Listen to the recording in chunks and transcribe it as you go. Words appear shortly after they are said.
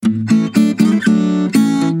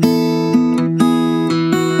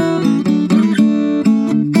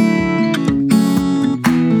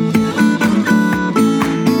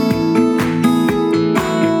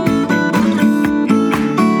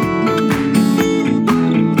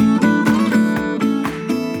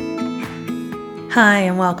Hi,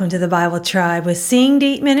 and welcome to the Bible Tribe with Seeing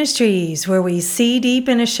Deep Ministries, where we see deep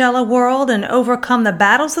in a shallow world and overcome the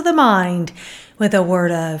battles of the mind with the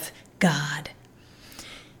Word of God.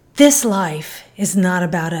 This life is not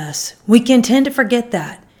about us. We can tend to forget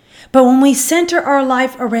that. But when we center our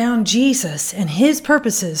life around Jesus and His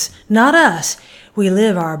purposes, not us, we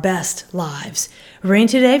live our best lives. Reading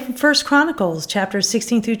today from 1 Chronicles chapters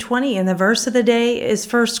 16 through 20, and the verse of the day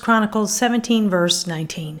is 1 Chronicles 17, verse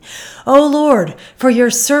 19. O Lord, for your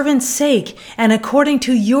servant's sake, and according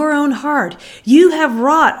to your own heart, you have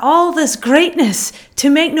wrought all this greatness to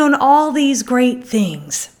make known all these great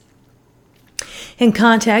things. In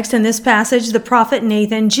context, in this passage, the prophet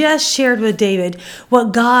Nathan just shared with David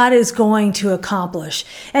what God is going to accomplish,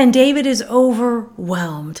 and David is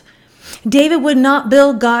overwhelmed. David would not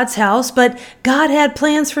build God's house, but God had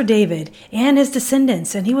plans for David and his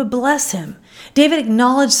descendants, and he would bless him. David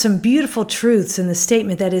acknowledged some beautiful truths in the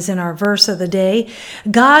statement that is in our verse of the day.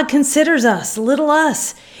 God considers us, little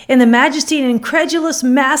us, in the majesty and incredulous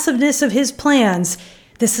massiveness of his plans.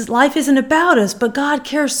 This life isn't about us, but God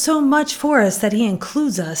cares so much for us that he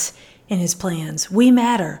includes us in his plans. We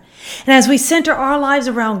matter. And as we center our lives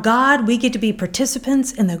around God, we get to be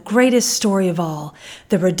participants in the greatest story of all,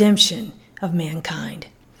 the redemption of mankind.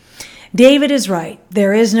 David is right.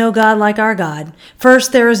 There is no God like our God.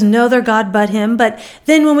 First, there is no other God but him. But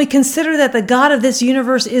then when we consider that the God of this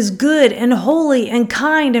universe is good and holy and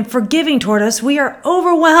kind and forgiving toward us, we are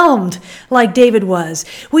overwhelmed like David was.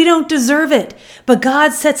 We don't deserve it, but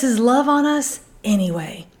God sets his love on us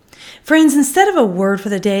anyway. Friends, instead of a word for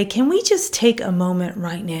the day, can we just take a moment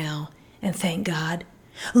right now and thank God?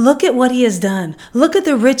 Look at what he has done. Look at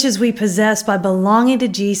the riches we possess by belonging to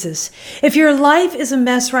Jesus. If your life is a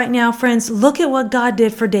mess right now, friends, look at what God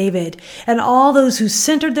did for David and all those who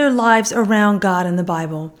centered their lives around God in the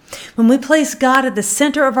Bible. When we place God at the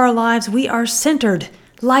center of our lives, we are centered.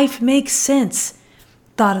 Life makes sense.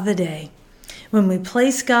 Thought of the day. When we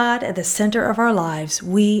place God at the center of our lives,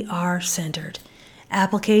 we are centered.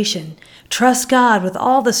 Application. Trust God with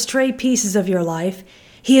all the stray pieces of your life.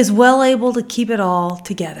 He is well able to keep it all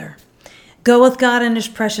together. Go with God and His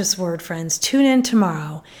precious word, friends. Tune in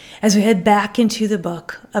tomorrow as we head back into the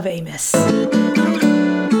book of Amos.